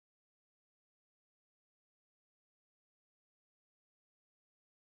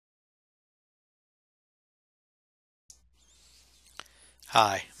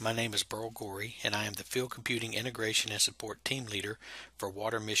Hi, my name is Burl Gorey, and I am the Field Computing Integration and Support Team Leader for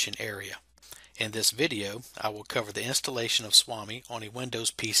Water Mission Area. In this video, I will cover the installation of SWAMI on a Windows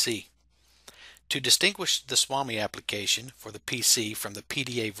PC. To distinguish the SWAMI application for the PC from the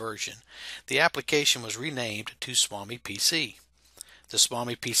PDA version, the application was renamed to SWAMI PC. The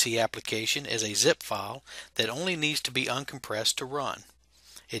SWAMI PC application is a zip file that only needs to be uncompressed to run.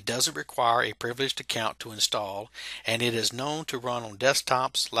 It doesn't require a privileged account to install, and it is known to run on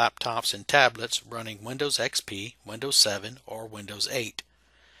desktops, laptops, and tablets running Windows XP, Windows 7, or Windows 8.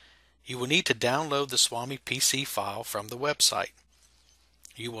 You will need to download the SWAMI PC file from the website.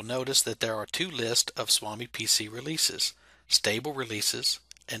 You will notice that there are two lists of SWAMI PC releases: stable releases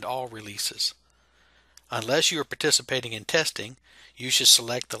and all releases. Unless you are participating in testing, you should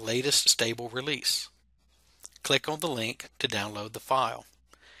select the latest stable release. Click on the link to download the file.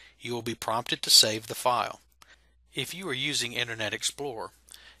 You will be prompted to save the file. If you are using Internet Explorer,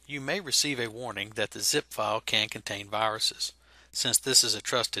 you may receive a warning that the zip file can contain viruses. Since this is a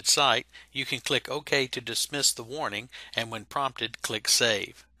trusted site, you can click OK to dismiss the warning, and when prompted, click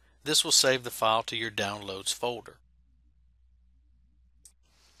Save. This will save the file to your Downloads folder.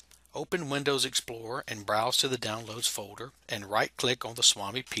 Open Windows Explorer and browse to the Downloads folder and right-click on the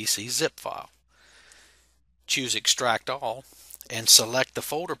SWAMI PC zip file. Choose Extract All and select the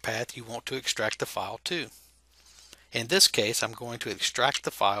folder path you want to extract the file to. In this case, I'm going to extract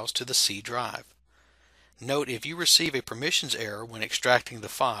the files to the C drive. Note, if you receive a permissions error when extracting the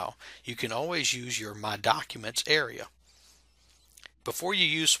file, you can always use your My Documents area. Before you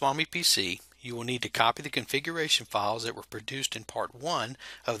use SWAMI PC, you will need to copy the configuration files that were produced in Part 1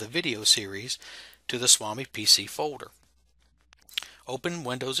 of the video series to the SWAMI PC folder. Open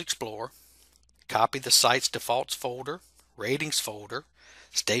Windows Explorer, copy the site's defaults folder, ratings folder,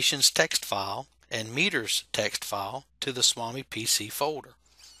 stations text file, and meters text file to the SWAMI PC folder.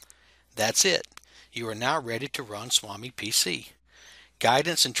 That's it. You are now ready to run SWAMI PC.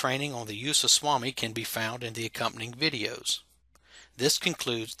 Guidance and training on the use of SWAMI can be found in the accompanying videos. This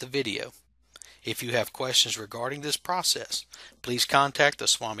concludes the video. If you have questions regarding this process, please contact the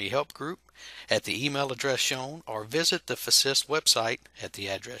SWAMI Help Group at the email address shown or visit the FASIST website at the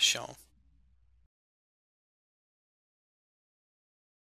address shown.